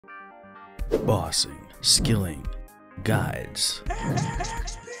bossing, skilling, guides.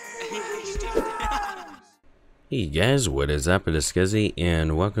 Hey guys, what is up? It is Scuzzy,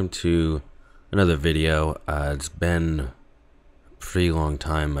 and welcome to another video. It's been a pretty long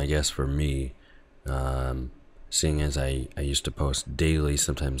time, I guess, for me, seeing as I used to post daily,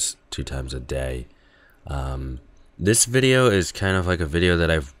 sometimes 2 times a day. This video is kind of like a video that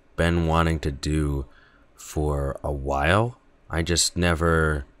I've been wanting to do for a while. I just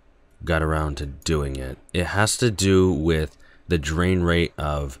never got around to doing it. It has to do with the drain rate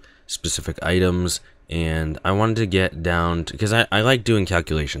of specific items, and I wanted to get down to, because I like doing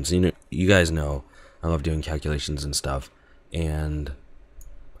calculations. You guys know I love doing calculations and stuff, and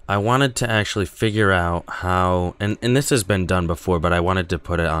I wanted to actually figure out how, and this has been done before, but I wanted to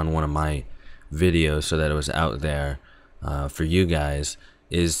put it on one of my videos so that it was out there for you guys,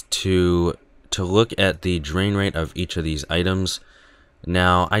 is to look at the drain rate of each of these items.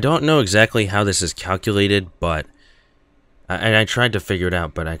 Now, I don't know exactly how this is calculated, but I tried to figure it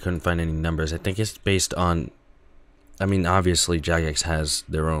out, but I couldn't find any numbers. I think it's based on, I mean, obviously Jagex has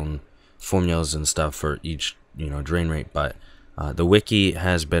their own formulas and stuff for each, drain rate, but the wiki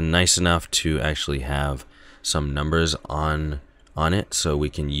has been nice enough to actually have some numbers on it so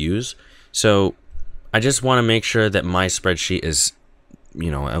we can use. So I just want to make sure that my spreadsheet is,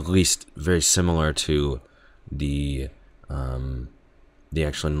 at least very similar to the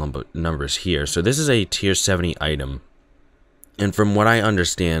actual numbers here. So this is a tier 70 item, and from what I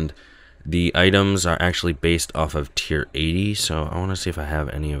understand, the items are actually based off of tier 80. So I want to see if I have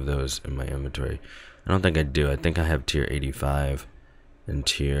any of those in my inventory. I don't think I do. I think I have tier 85 and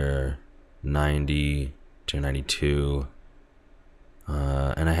tier 90, tier 92,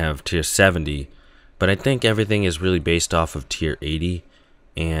 and I have tier 70, but I think everything is really based off of tier 80,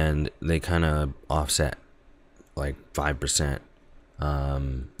 and they kind of offset like 5%,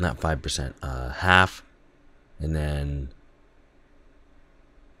 not 5%, half, and then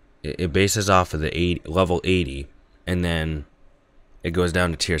it bases off of the level 80, and then it goes down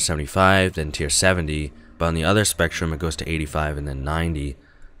to tier 75, then tier 70, but on the other spectrum it goes to 85 and then 90,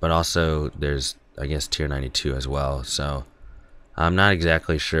 but also there's, I guess, tier 92 as well. So I'm not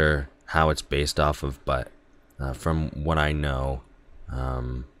exactly sure how it's based off of, but from what I know,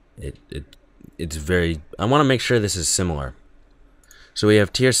 it's very, I want to make sure this is similar. So we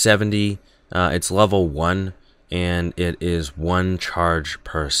have tier 70, it's level 1, and it is 1 charge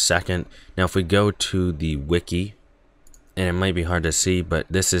per second. Now if we go to the wiki, and it might be hard to see, but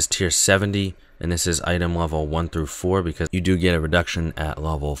this is tier 70, and this is item level 1 through 4, because you do get a reduction at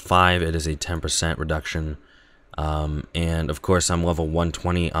level 5. It is a 10% reduction, and of course I'm level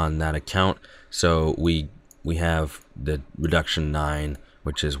 120 on that account, so we have the reduction 9,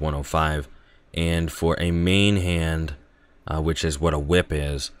 which is 105, and for a main hand, which is what a whip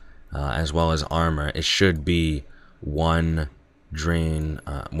is, as well as armor, it should be 1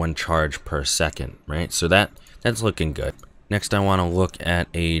 charge per second, right? So that's looking good. Next, I want to look at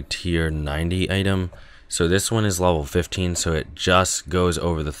a tier 90 item. So this one is level 15, so it just goes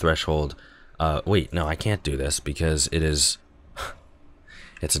over the threshold. Wait, no, I can't do this because it's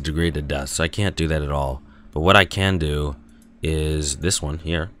a degraded dust, so I can't do that at all. But what I can do is this one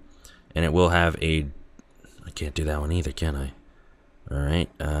here, and it will have I can't do that one either, can I? Alright,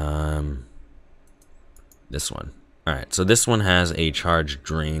 this one. Alright, so this one has a charge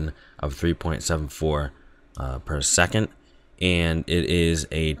drain of 3.74 per second, and it is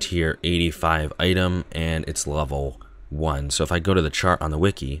a tier 85 item, and it's level 1. So if I go to the chart on the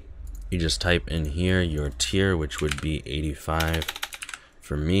wiki, you just type in here your tier, which would be 85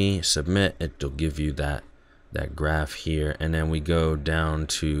 for me, submit, it'll give you that graph here, and then we go down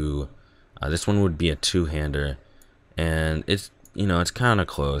to, this one would be a 2-hander, and it's, it's kind of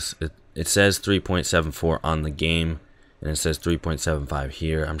close. It says 3.74 on the game, and it says 3.75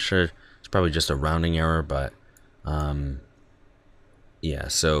 here. I'm sure it's probably just a rounding error, but yeah,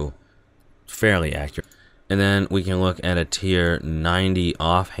 so fairly accurate. And then we can look at a tier 90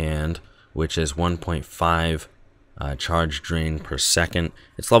 offhand, which is 1.5 charge drain per second.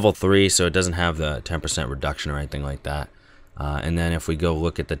 It's level 3, so it doesn't have the 10% reduction or anything like that. And then if we go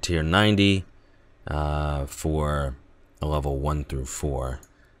look at the tier 90 for a level 1 through 4.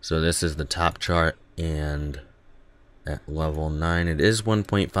 So this is the top chart, and at level 9 it is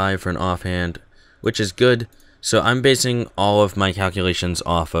 1.5 for an offhand, which is good. So I'm basing all of my calculations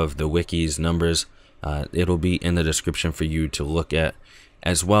off of the wiki's numbers. It'll be in the description for you to look at,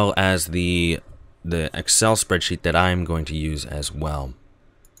 as well as the Excel spreadsheet that I'm going to use as well.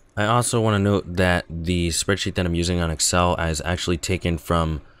 I also want to note that the spreadsheet that I'm using on Excel is actually taken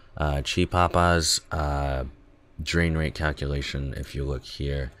from Chi Papa's drain rate calculation. If you look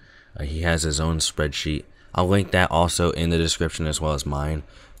here, He has his own spreadsheet. I'll link that also in the description as well as mine.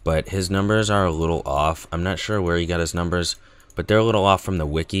 But his numbers are a little off. I'm not sure where he got his numbers, but they're a little off from the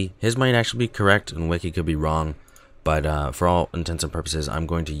wiki. His might actually be correct and wiki could be wrong. But for all intents and purposes, I'm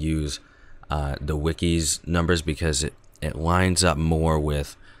going to use the wiki's numbers because it lines up more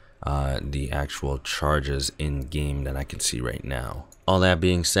with the actual charges in game that I can see right now. All that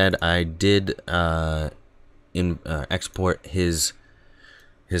being said, I did export his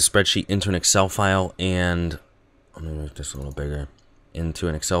spreadsheet into an Excel file, and I'm gonna make this a little bigger, into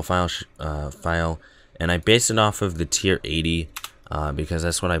an Excel file, and I based it off of the tier 80 because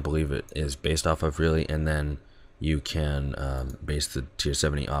that's what I believe it is based off of, really. And then you can base the tier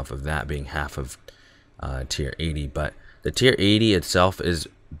 70 off of that being half of tier 80. But the tier 80 itself is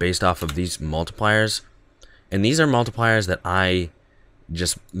based off of these multipliers, and these are multipliers that I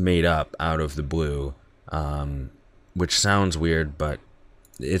just made up out of the blue, which sounds weird, but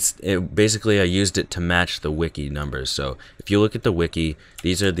basically I used it to match the wiki numbers. So if you look at the wiki,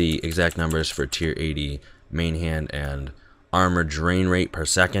 these are the exact numbers for tier 80 main hand and armor drain rate per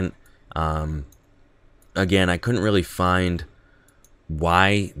second. Again, I couldn't really find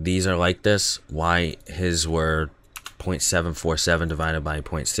why these are like this, why his were 0.747 divided by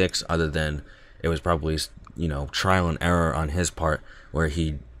 0.6, other than it was probably, you know, trial and error on his part, where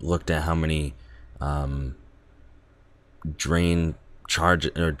he looked at how many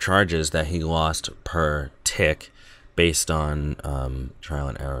charges that he lost per tick based on trial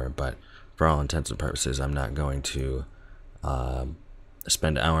and error. But for all intents and purposes, I'm not going to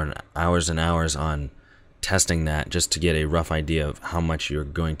spend hours and hours on testing that, just to get a rough idea of how much you're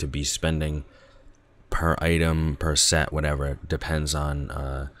going to be spending per item, per set, whatever. It depends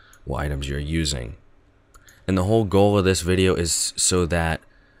on what items you're using. And the whole goal of this video is so that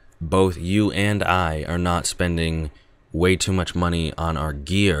both you and I are not spending way too much money on our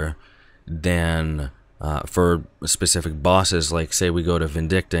gear than for specific bosses. Like, say we go to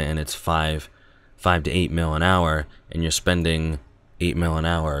Vindicta and it's 5 to 8 mil an hour, and you're spending 8 mil an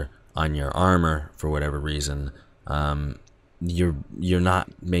hour on your armor for whatever reason. You're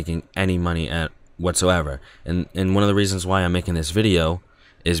not making any money at whatsoever. And one of the reasons why I'm making this video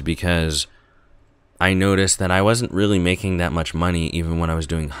is because I noticed that I wasn't really making that much money even when I was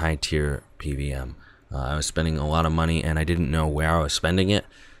doing high tier PVM. I was spending a lot of money and I didn't know where I was spending it.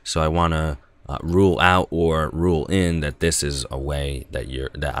 So I want to rule out or rule in that this is a way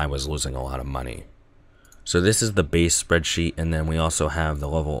that I was losing a lot of money. So this is the base spreadsheet, and then we also have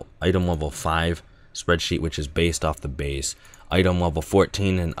the item level 5 spreadsheet, which is based off the base, item level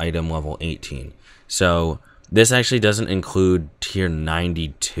 14 and item level 18. So this actually doesn't include tier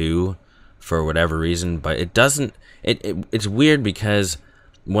 92 for whatever reason, but it doesn't. It's weird because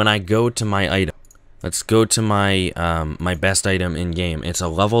when I go to my item, let's go to my my best item in game. It's a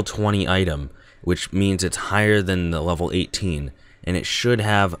level 20 item, which means it's higher than the level 18, and it should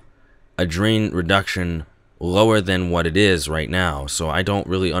have a drain reduction lower than what it is right now. So I don't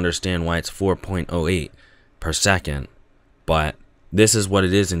really understand why it's 4.08 per second, but this is what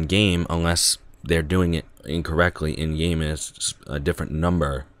it is in game, unless they're doing it incorrectly in game and it's a different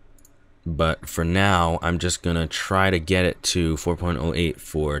number. But for now, I'm just gonna try to get it to 4.08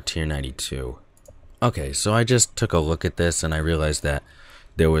 for tier 92. Okay, so I just took a look at this and I realized that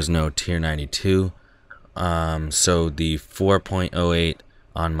there was no tier 92. So the 4.08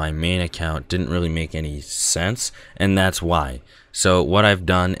 on my main account didn't really make any sense, and that's why. So what I've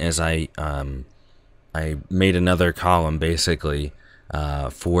done is I made another column basically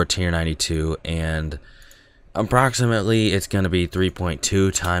for tier 92, and approximately it's going to be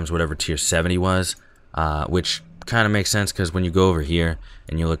 3.2 times whatever tier 70 was, which kind of makes sense because when you go over here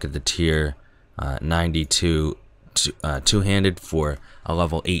and you look at the tier 92 two-handed for a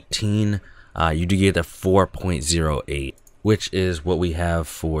level 18, you do get the 4.08, which is what we have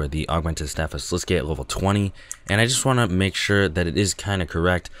for the augmented staff of Scuzzy at level 20. And I just want to make sure that it is kind of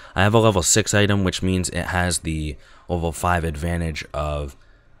correct. I have a level 6 item, which means it has the level 5 advantage of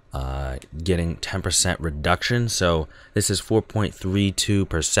getting 10% reduction. So this is 4.32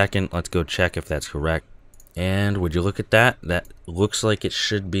 per second. Let's go check if that's correct. And would you look at that? That looks like it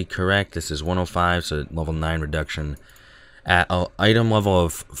should be correct. This is 105, so level 9 reduction. At an item level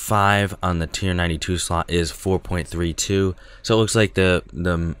of 5 on the tier 92 slot is 4.32. So it looks like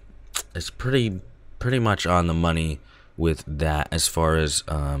it's pretty much on the money with that as far as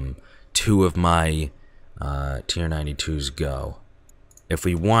 2 of my tier 92s go. If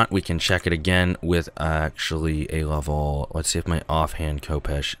we want, we can check it again with actually a level. Let's see if my offhand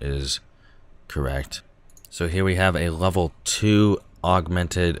Khopesh is correct. So here we have a level 2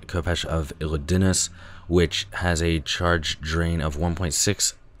 augmented Khopesh of Illidinus, which has a charge drain of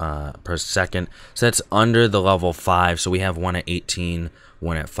 1.6 per second. So that's under the level 5. So we have one at 18,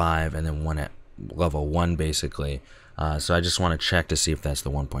 one at 5, and then one at level 1 basically. So I just want to check to see if that's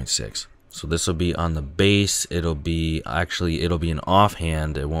the 1.6. So this will be on the base. It'll be an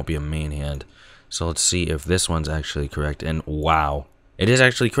offhand. It won't be a main hand. So let's see if this one's actually correct. And wow, it is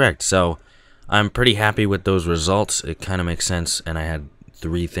actually correct. So I'm pretty happy with those results. It kind of makes sense, and I had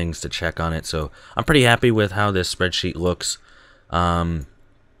 3 things to check on it. So I'm pretty happy with how this spreadsheet looks.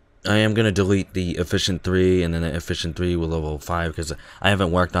 I am going to delete the efficient 3 and then the efficient 3 with level 5 because I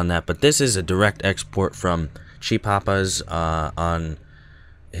haven't worked on that. But this is a direct export from Cheap Papa's on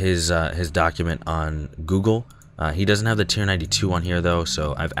his document on Google. He doesn't have the tier 92 on here though,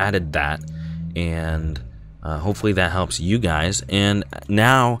 so I've added that, and hopefully that helps you guys. And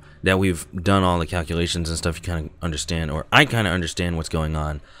now that we've done all the calculations and stuff, you kind of understand, or I kind of understand what's going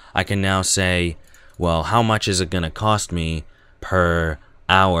on. I can now say, well, how much is it going to cost me per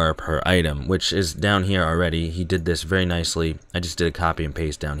hour per item, which is down here already. He did this very nicely. I just did a copy and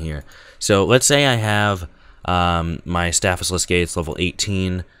paste down here. So let's say I have my Staphylus Gates level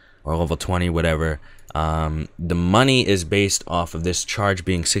 18 or level 20, whatever. The money is based off of this charge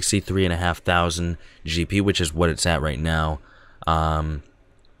being 63,500 GP, which is what it's at right now.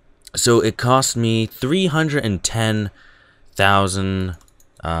 So it cost me 310,000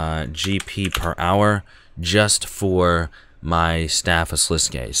 GP per hour just for my Staphylus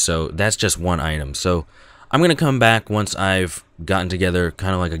Gates. So that's just one item. So I'm going to come back once I've gotten together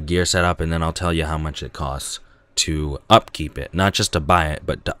kind of like a gear setup, and then I'll tell you how much it costs to upkeep it. Not just to buy it,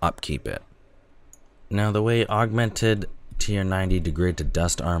 but to upkeep it. Now, the way augmented tier 90 degrade to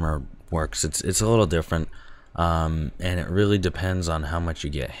dust armor works, it's a little different, and it really depends on how much you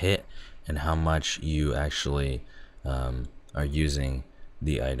get hit and how much you actually are using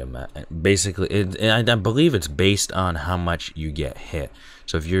the item. Basically, I believe it's based on how much you get hit.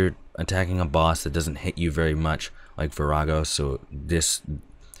 So if you're attacking a boss that doesn't hit you very much, like Virago, so this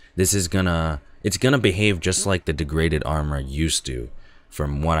is gonna behave just like the degraded armor used to,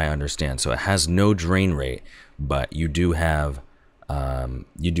 from what I understand. So it has no drain rate, but you do have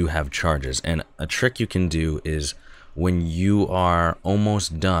charges. And a trick you can do is when you are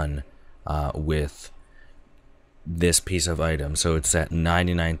almost done with this piece of item, so it's at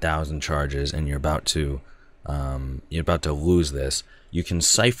 99,000 charges, and you're about to lose this, you can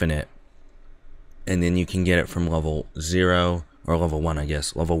siphon it, and then you can get it from level 0 or level 1, I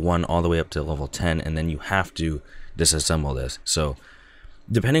guess, level 1 all the way up to level 10, and then you have to disassemble this. So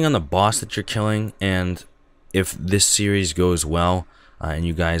depending on the boss that you're killing, and if this series goes well, and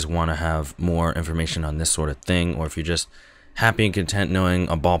you guys want to have more information on this sort of thing, or if you're just happy and content knowing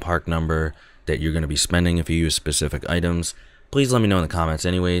a ballpark number that you're going to be spending if you use specific items, please let me know in the comments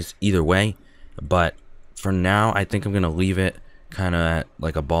anyways, either way. But for now, I think I'm going to leave it kind of at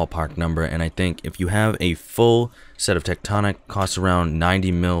like a ballpark number, and I think if you have a full set of Tectonic, costs around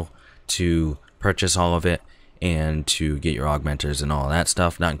 90 mil to purchase all of it and to get your augmenters and all that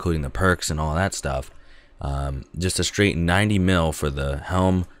stuff, not including the perks and all that stuff, just a straight 90 mil for the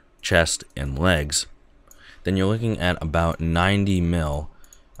helm, chest, and legs, then you're looking at about 90 mil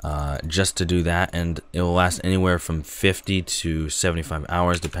just to do that, and it will last anywhere from 50 to 75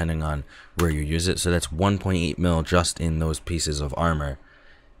 hours depending on where you use it. So that's 1.8 mil just in those pieces of armor.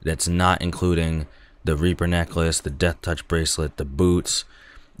 That's not including the Reaper necklace, the Death Touch bracelet, the boots,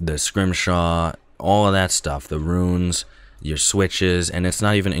 the scrimshaw, all of that stuff, the runes, your switches, and it's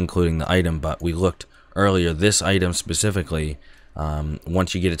not even including the item. But we looked earlier, this item specifically,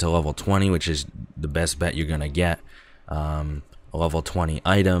 once you get it to level 20, which is the best bet you're gonna get, a level 20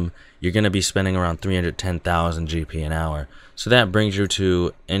 item, you're going to be spending around 310,000 GP an hour. So that brings you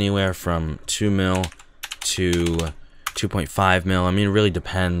to anywhere from 2 mil to 2.5 mil. I mean, it really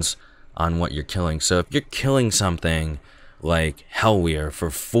depends on what you're killing. So if you're killing something like Hellweir for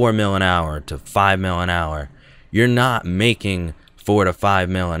 4 mil an hour to 5 mil an hour, you're not making 4 to 5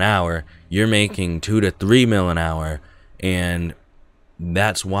 mil an hour. You're making 2 to 3 mil an hour, and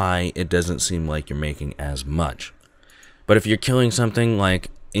that's why it doesn't seem like you're making as much. But if you're killing something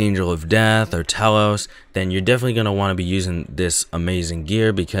like Angel of Death or Telos, then you're definitely going to want to be using this amazing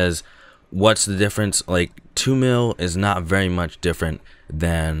gear, because what's the difference? Like 2 mil is not very much different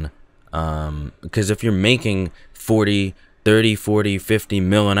than, because if you're making 30, 40, 50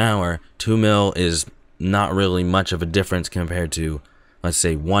 mil an hour, 2 mil is not really much of a difference compared to, let's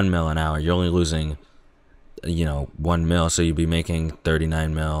say, 1 mil an hour. You're only losing, 1 mil, so you'd be making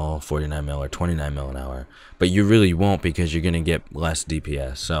 39 mil, 49 mil, or 29 mil an hour. But you really won't, because you're going to get less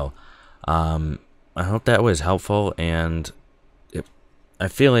DPS. So I hope that was helpful, and I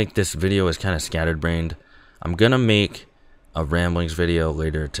feel like this video is kind of scattered-brained. I'm going to make a ramblings video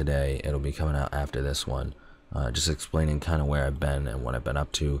later today. It'll be coming out after this one, just explaining kind of where I've been and what I've been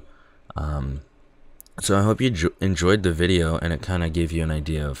up to. So I hope you enjoyed the video, and it kind of gave you an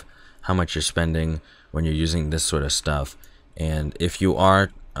idea of how much you're spending when you're using this sort of stuff. And if you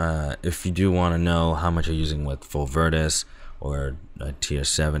do want to know how much you're using with full Virtus or tier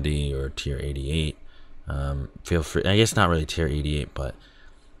 70 or tier 88, feel free. I guess not really tier 88, but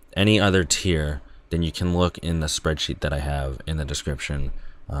any other tier, then you can look in the spreadsheet that I have in the description.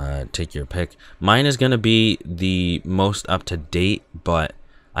 Take your pick. Mine is going to be the most up to date, but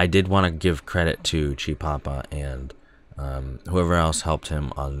I did want to give credit to Chi Papa and whoever else helped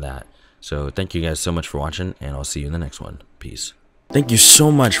him on that. So thank you guys so much for watching, and I'll see you in the next one. Peace. Thank you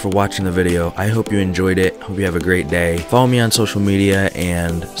so much for watching the video. I hope you enjoyed it. Hope you have a great day. Follow me on social media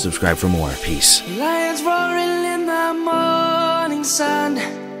and subscribe for more. Peace. Lions roaring in the morning sun,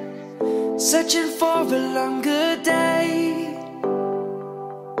 searching for a longer day.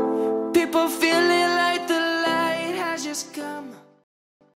 People feeling like the light has just come.